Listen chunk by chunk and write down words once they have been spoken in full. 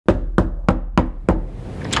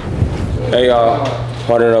Hey y'all,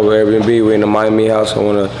 partnered up with Airbnb. We're in the Miami house. I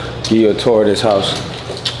want to give you a tour of this house.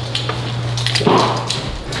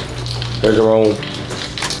 Here's the room.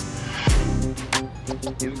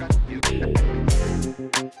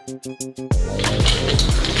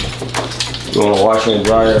 You want a washer and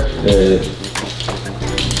dryer?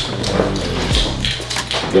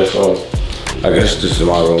 Guest room. I guess this is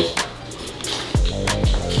my room.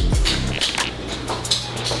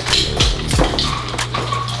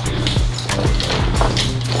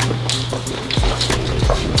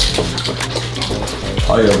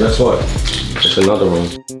 Oh yeah, guess what? It's another room.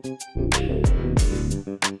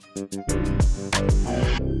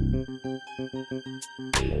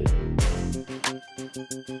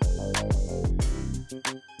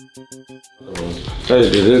 Hey,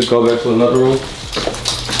 did this go back to another room?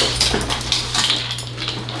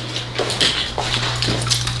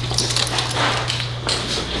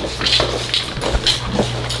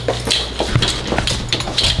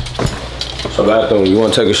 So bathroom, you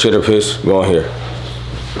want to take a shit or piss? Go in here.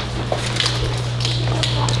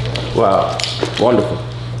 Wow, wonderful.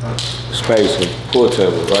 Space and pool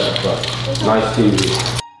table right in front. Nice TV.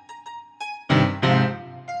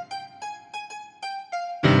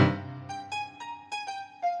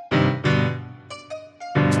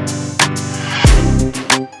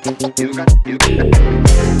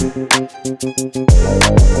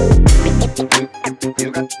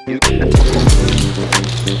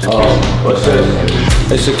 What's this?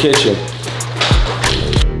 It's a kitchen.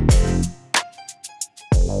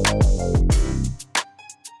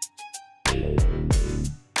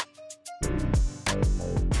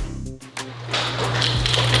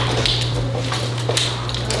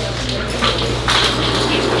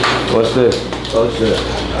 What's this? Oh shit.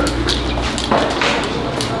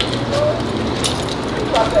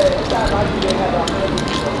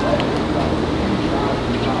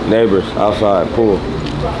 Neighbors outside pool.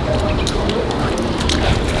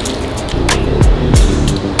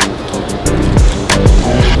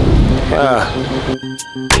 Ah.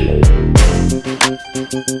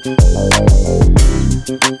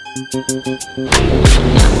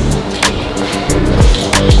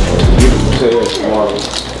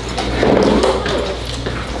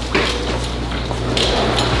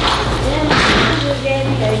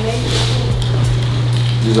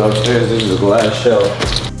 These upstairs, this is a glass shelf.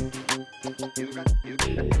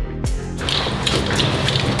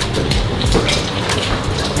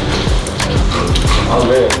 Oh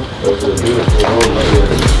man, this is a beautiful room right here.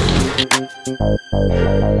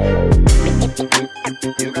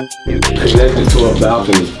 Connected to a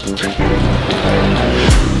balcony.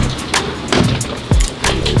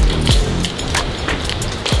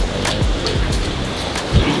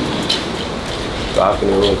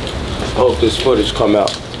 Balcony room. Hope this footage come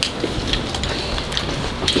out.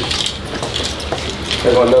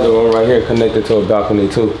 There's another room right here connected to a balcony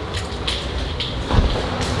too.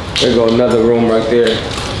 There go another room right there.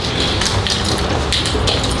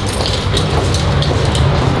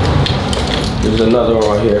 There's another one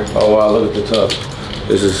right here. Oh wow, look at the tub.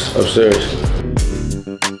 This is upstairs.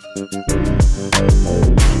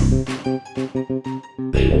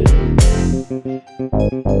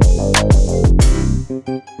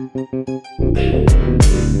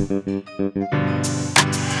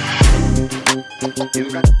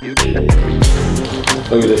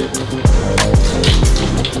 Look at this.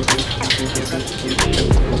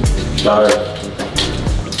 Shower.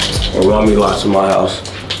 Around me lots in my house.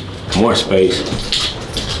 More space.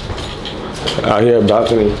 Out here,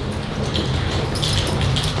 balcony.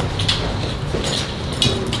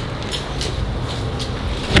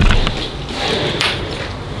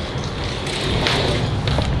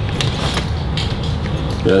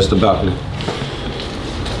 Yeah, that's the balcony.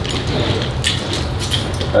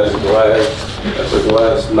 That's glass. That's a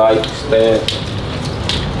glass nightstand.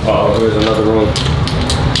 Oh, here's another room.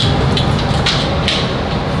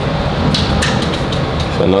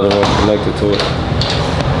 Another one connected to it.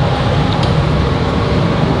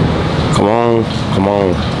 Come on, come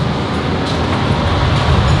on.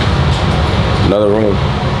 Another room.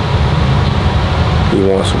 He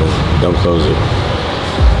wants me. Don't close it.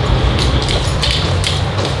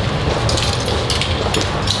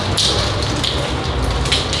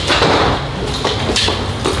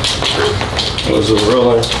 There's a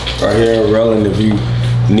railing right here, a railing if you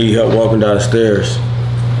need help walking down the stairs.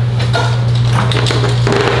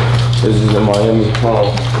 This is the Miami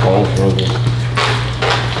home room.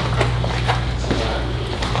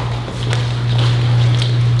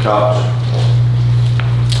 Couch.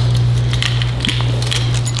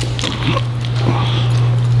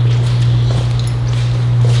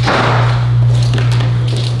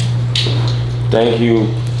 Thank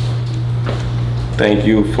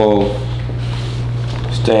you for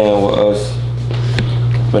staying with us.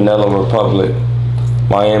 Vanilla Republic,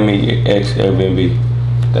 Miami X Airbnb.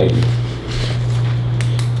 Thank you.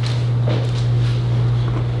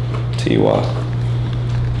 TY.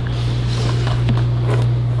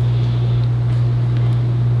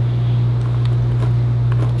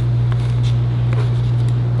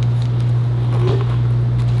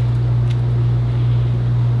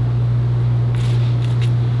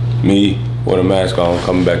 Me with a mask on,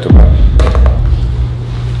 coming back to work.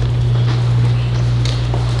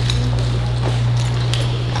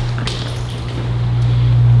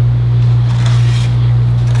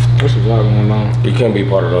 What's the vlog going on? You can't be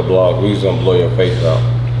part of the vlog. We just gonna blow your face out.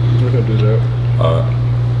 We can do that. Alright.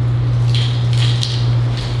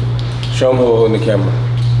 Show them who holding the camera.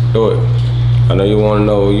 Do it. I know you want to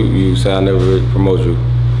know. You say I never promote you.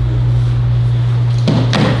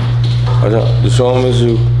 Just show them it's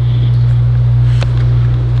you.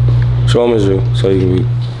 Show them it's you, so you can be.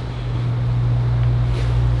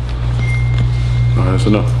 Alright, that's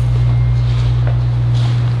enough.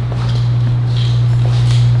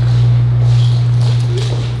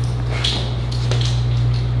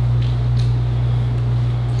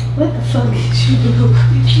 What the fuck did you do?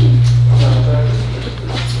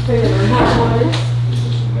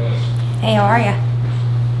 Hey, how are ya?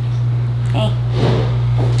 Hey.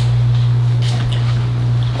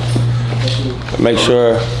 Make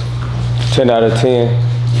sure 10 out of 10.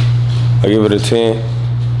 I give it a 10.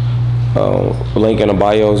 Link in the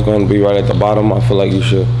bio is going to be right at the bottom. I feel like you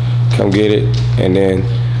should come get it, and then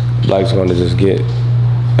Black's going to just get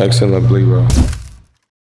excellently raw.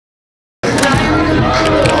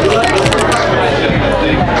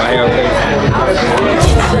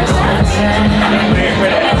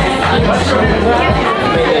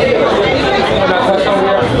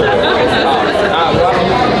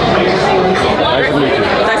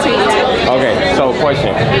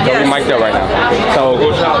 Question. Yes. So we mic'd up right now. So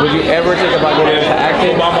would you ever think about getting into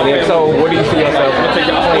acting? And if so, what do you see yourself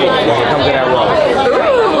playing when it comes to that role?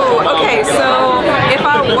 Ooh, okay, so if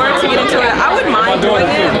I were to get into it, I wouldn't mind doing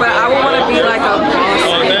it, but I would want to be like a boss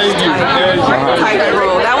bitch type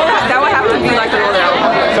role. That would have to be like the role that I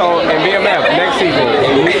want. So in BMF next season,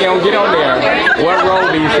 if you don't get on there, what role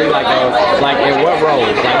do you see like in what role?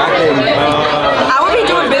 Like I would be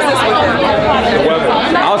doing business with them.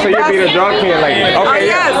 Also, you'd be the drunk king lady. Okay. Oh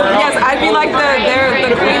yes, I'd be like the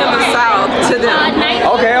queen of the South to them.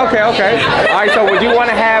 Okay. All right. So would you want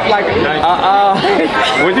to have like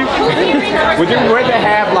would you rather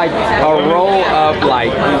have like a role of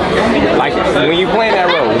like when you playing that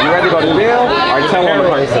role? Would you rather go to jail or tell one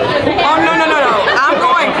person? Oh no. I'm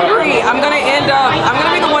going free. I'm gonna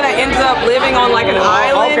be the one that ends up living on like an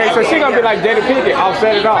island. Okay, so she's gonna be like Jada Pinkett. I'll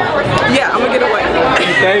set it off. Yeah, I'm gonna get away.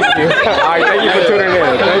 Thank you. All right, thank you for tuning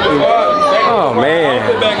in. Thank you. Oh man,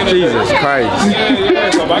 Jesus Christ.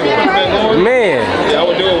 Man,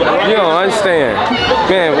 you don't understand.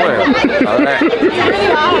 Man, whatever. All that.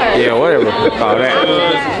 Yeah, whatever. All that.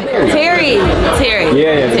 Terry.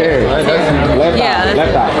 Yeah, Terry. Left eye.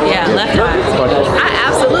 Yeah, left eye. I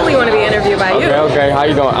absolutely want to be interviewed by you. Okay. How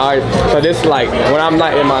you doing? All right. So this is like when I'm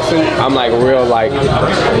not in my suit, I'm like real like. How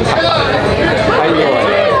you doing?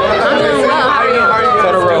 I'm doing well. How are you?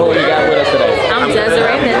 Tell the real who you got with us today. I'm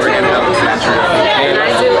Desiree Mitchell, and I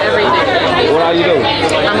do everything. What all you do?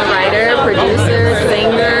 I'm a writer, producer,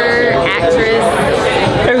 singer, actress.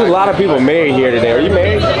 There's a lot of people married here today. Are you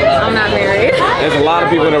married? I'm not married. There's a lot of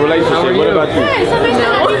people in a relationship. What about you?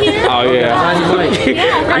 No. Oh yeah.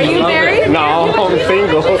 Are you married? No, I'm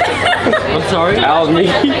single. I'm sorry? That was me.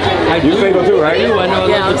 You single too, right?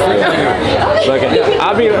 Yeah, I'm single. Look,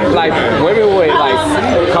 I be like, women with like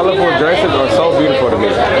colorful dresses are so beautiful to me.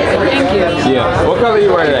 Thank you. Yeah. What color you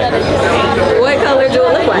wear today? What color do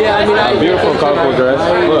it look like? Yeah, I mean, A beautiful colorful dress.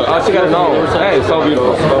 Look, oh, she got a nose. Hey, it's so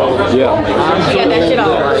beautiful. Yeah. She got that shit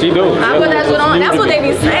on. She do. I put that shit on. That's what they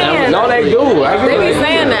be saying. No, they do. They be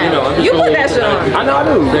saying that. You put that shit on. I know I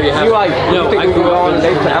do. You like, you think we can go on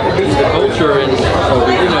dates to Applebee's? culture and,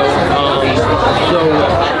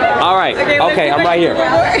 All right. Okay, I'm right here.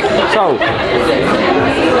 So,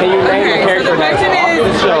 can you name the character that's on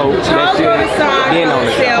the show that you been on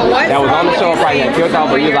the show? That was on the show probably that killed off,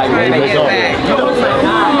 but you like, man, they killed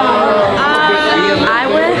I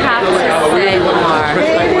would have to say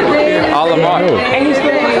Lamar. all Lamar. And he's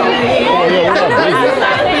still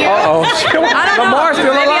Lamar's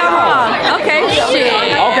still alive. Okay, shit.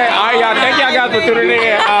 Okay, all right, y'all. Thank y'all guys for tuning in.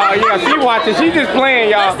 Yeah, she watching. She just playing,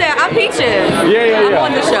 y'all. Listen, I'm Peaches. Yeah. I'm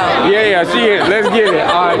on the show. Yeah, she is. Let's get it.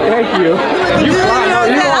 All right, thank you. You are.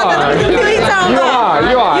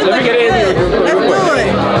 You are. Let me get in here.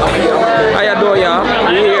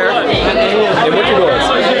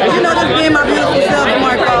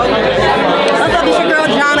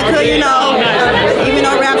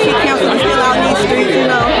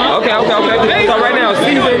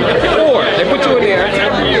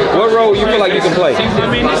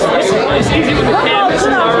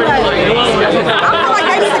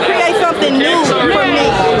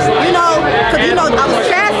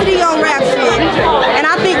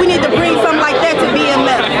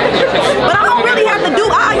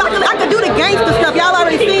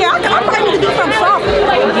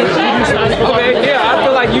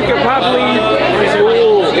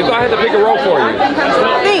 for you?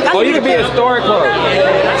 Oh, you can be a store clerk.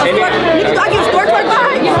 And then, I get store clerk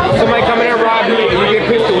vibes. somebody come in and rob you, and you get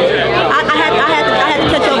pistol whipped. I had to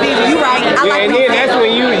catch your vision. You right. I like And then that's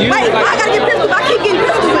when you Wait, like. I gotta get pistol. I keep getting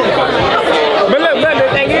pistol with. But look, the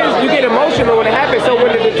thing is, you get emotional when it happens. So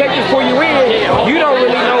when the detectives pull you in, you don't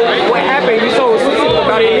really know what happened. You so sensitive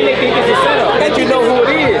about it, and they think it's a setup that you know who it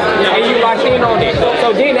is, and you lock in on it.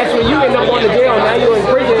 So then that's when you end up going to jail. Now you're in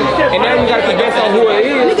prison, and now you gotta guess on who it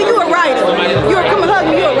is. Nigga, you a writer. You a come and hug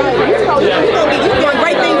me. You a writer. You doing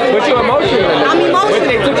great things. But you're emotional. I'm emotional. But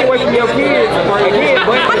they took you away from your kids again.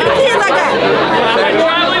 But How many kids I got? I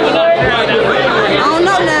don't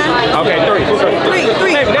know now. okay, three.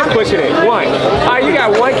 Hey, let's push it in. One. All right, you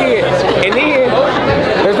got one kid, and then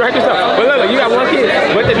let's wrap this up. But look, you got one kid,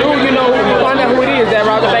 but the dude, you know, you find out who it is that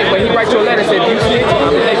robbed the bank, but he writes you a letter said, "You snitch,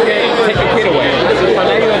 I'm gonna take your kid away." So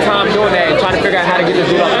now you're in time doing that and trying to figure out how to get this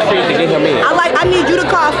dude off the street to get him in. I need you to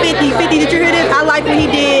call 50. 50, did you hear this? I like what he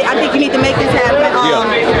did. I think you need to make this happen. I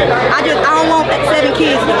don't want 7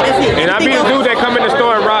 kids. That's it. And I be the dude that come in the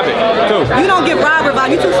store and rob it too. You don't give robber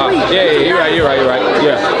vibe. You too sweet. Yeah, you're right.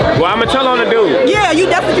 Yeah. Well, I'ma tell on the dude. Yeah, you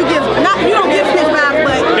definitely give. You don't give snitch vibes,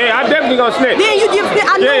 but Yeah, I definitely gonna snitch. then you give.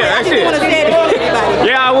 I know Yeah, it. I that's just it. want to say it to everybody.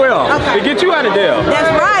 Yeah, I will. Okay. To get you out of jail. That's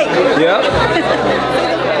right. Yep.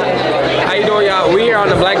 How you doing, y'all? We here on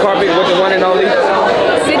the black carpet with the one and only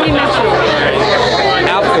Sydney Mitchell.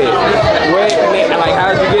 outfit. Like,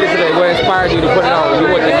 how did you get it today? What inspired you to put it on? You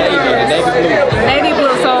went the navy blue. Navy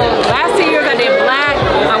blue. So last 2 years I did black.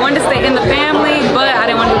 I wanted to stay in the family, but I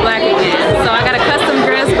didn't want to do black again. So I got a custom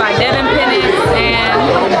dress by Devin Penix, and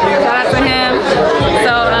shout out to him.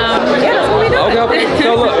 So yeah, that's what we doing. Okay.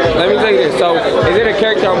 So look, let me tell you this. So is it a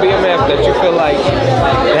character on BMF that you feel like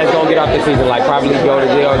that's gonna get off the season? Like probably go to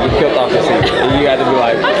jail and get killed off the season? And you got to be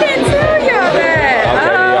like, I can't tell y'all that.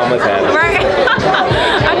 okay, you almost had it. Right.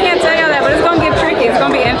 I can't tell y'all that, but it's gonna get tricky. It's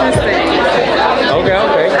gonna be interesting. Okay.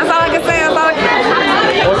 That's all I can say. That's all I can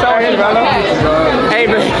say. What's up, brother? Hey,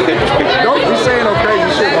 man. Don't be saying no crazy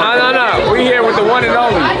shit. No. We here with the one and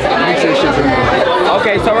only.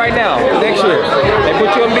 Okay, so right now, next year, they put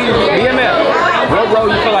you in BMF. What role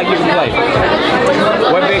you feel like you can play?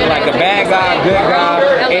 What big, like a bad guy, good guy,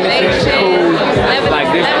 innocent, cool,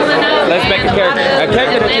 like this? Let's make a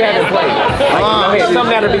character that you haven't played. Like,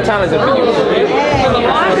 something that'll be talented for you.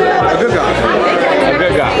 A good guy. A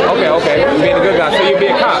good guy. Okay. Being a good guy, so you'll be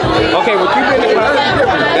a cop. Okay, would you be a cop?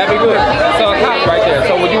 That'd be good. So a cop right there.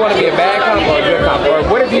 So would you want to be a bad cop or a good cop? Or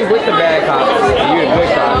what if you with the bad cop and you a good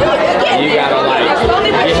cop and you gotta like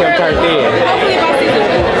get him turned in?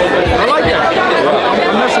 I like that.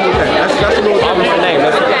 I'm messing with that. That's a little Officer name.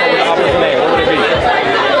 Let's come up with the officer name. What would it be?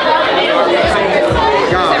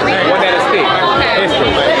 God, One that'll stick.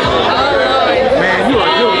 History. man, you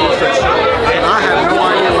are good at this. I have no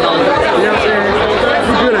idea what I'm doing. You know what I'm saying?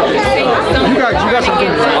 You're good at this. You got some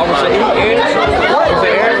things. Officer E. Officer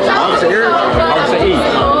Eric. Officer Eric. Officer E.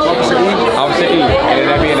 Officer E. Officer E. And then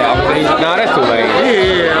that be in there. Officer E. Nah, that's too late.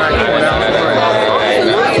 Yeah.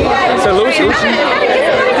 Solution?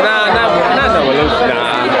 Nah, not no solution. Nah.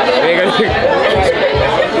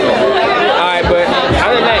 Alright, but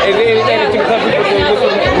other than that, is there anything that you can tell people to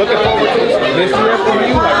looking forward to this year from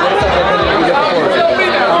you? Like, what is something that you're looking forward to?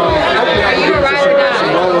 You were right or not?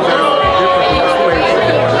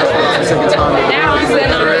 Now I'm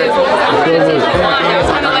sitting on this. I'm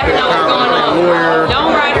trying to let her know what's going on.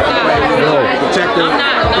 Don't ride or die. Detective, I'm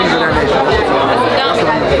not. things of that nature.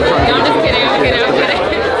 I'm just kidding. I'm kidding.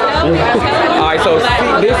 Alright, so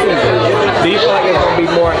see, this is, do you feel like it's going to be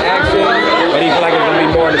more action, or do you feel like it's going to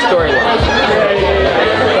be more in the storyline?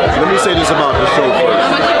 Let me say this about the show first.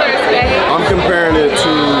 I'm comparing it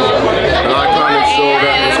to an iconic show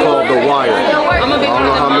that was called The Wire. I don't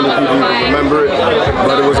know how many people even remember it,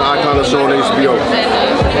 but it was an iconic show on HBO.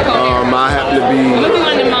 I happen to be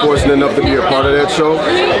fortunate enough to be a part of that show,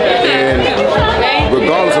 and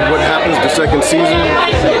regardless of what happens the second season,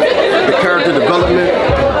 the character development,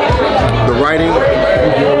 the writing, the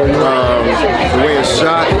way it's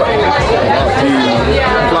shot, the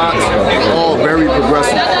plots, all very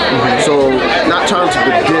progressive. So not trying to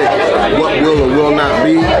predict what will or will not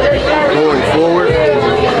be going forward.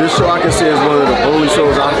 This show I can say is one of the only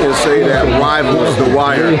shows I can say that rivals The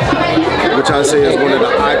Wire, which I say is one of the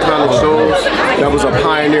iconic shows that was a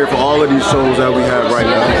pioneer for all of these shows that we have right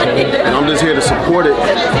now. And I'm just here to support it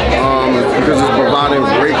because it's providing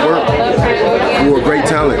great work for great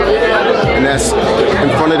talent. And that's in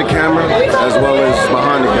front of the camera as well as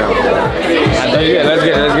behind the camera. Yeah, let's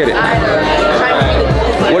get it.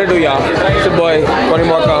 What it do, y'all? It's your boy, Tony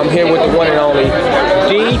Marco. I'm here with the one and only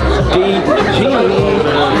GDG.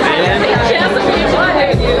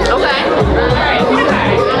 Okay.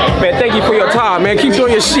 thank you for your time, man. Keep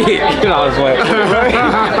doing your shit. You know, I was like,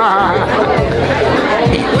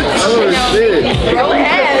 Oh shit.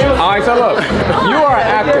 all right, so look, you are an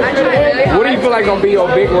actor. What do you feel like gonna be your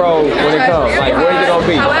big role when it comes? Like, what is it gonna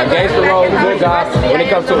be? A gangster role, good guy, when it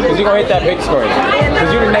comes to it? Because you're gonna hit that big screen.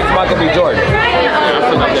 Because you're the next Michael B. Jordan. I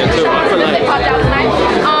feel like that too. I feel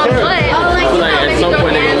like at some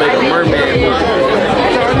point they're gonna make a mermaid movie.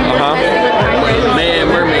 Man,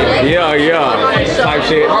 mermaid. Yeah. Type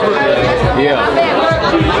shit. Yeah.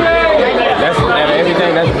 That's out of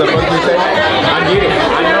everything, that's the fuck you say. I get it.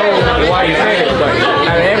 I know why you say it, but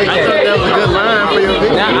out of everything. I thought that was a good line for your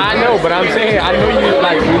video. Now, I know, but I'm saying, I know you,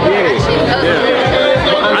 like, you get it. Yeah.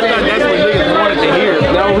 I thought that's what niggas wanted to hear.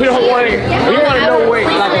 No, we don't want it. We want to know what,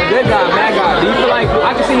 like, a good guy, bad guy. Do you feel like,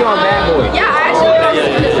 I can see you on Bad Boy. Yeah, I actually.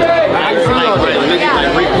 I can see you on that.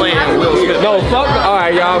 Like replaying Will Smith. No, fuck. All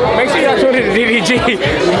right, y'all. Make sure y'all tune in to DDG.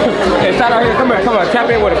 Hey, shout out here. Come on. Tap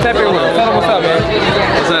in with him. Tell him what's up, man.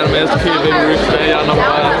 What's up, man? It's the kid, baby Rich, man. Y'all know my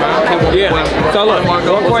life, man. Yeah. So look, one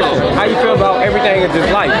question. How you feel about everything in this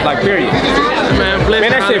life? Like, period. Man,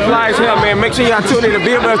 that shit fly as hell, man. Make sure y'all tune in to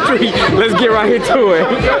BMF3. Let's get right into it.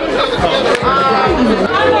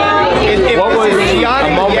 What was a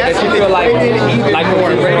moment that you feel like more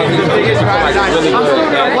really good?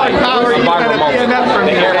 Like, a viral moment.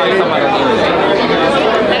 Everybody's talking about it.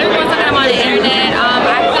 Everyone's talking about the internet.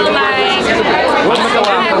 I feel like.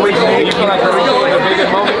 Do you feel like Hurricane was the biggest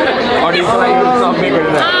moment? Or do you feel like it was something bigger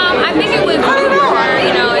than that? I think it was more,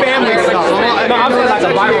 you know. Family stuff. No, I'm saying like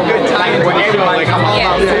a viral good time where everybody come out.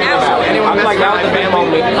 I feel like that was the big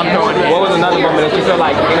moment. What was another moment that you feel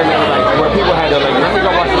like internet was like where people had to like, let me go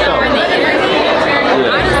watch the show?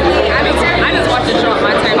 Honestly, I just watched the show on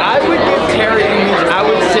my time. I would give Terry, I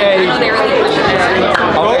would say. I know they really push it.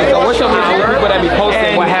 Okay, so what's your mission? People that be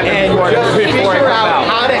posting what happened before it comes out.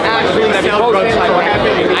 How to actually sell drugs like what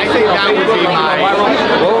happened. I think that would be my.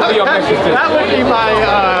 What would be your message to That would be my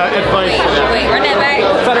advice. Wait, run that back.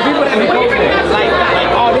 So the people that be posting like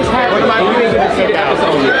oh this happened, you didn't get to see the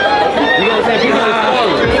episode yet. You know what I'm saying? People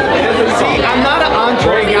just See, I'm not an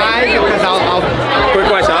entree guy because I'll. Quick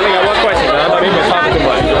question. I only got one question. I know they've been talking too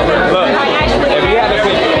much. Look, if you had to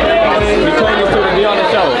pick between these two to be on the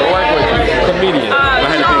show, to work with comedians, I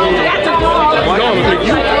had to pick you. Why don't I pick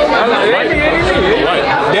you?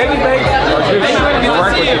 Danny Banks or Juicy to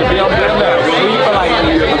work with you to be on the show. Who you feel like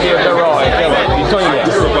would be a good role and kill it between them?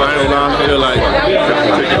 I don't know. I feel like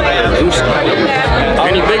Juicy.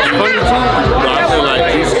 Any big funny too? But I feel like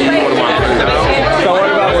Juicy is one of my favorites. So what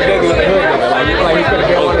about with Diggy with the hood? Like you feel like he could have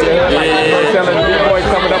been one of the hood? Like selling the B-boys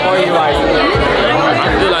coming up on you like. I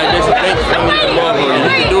feel like there's a big funny tomorrow. You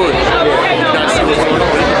can do it. You gotta see what's going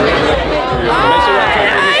on. Make sure y'all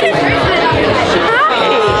turn on this season.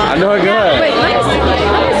 I know it good. Wait, let me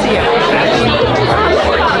see it.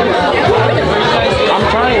 I'm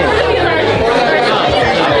trying.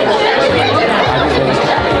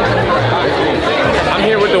 I'm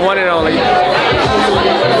here with the one and only.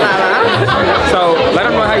 So let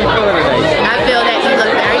them know how you feeling today. I feel that you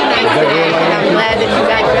look very nice today, and I'm glad that you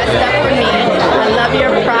got dressed up for me. I love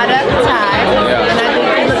your product tie, and I think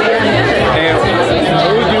you look really good. And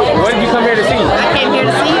what did you come here to see? I came here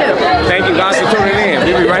to see you. Thank you guys for tuning in.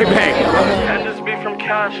 We'll be right back. And this be from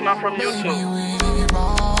Cash, not from YouTube.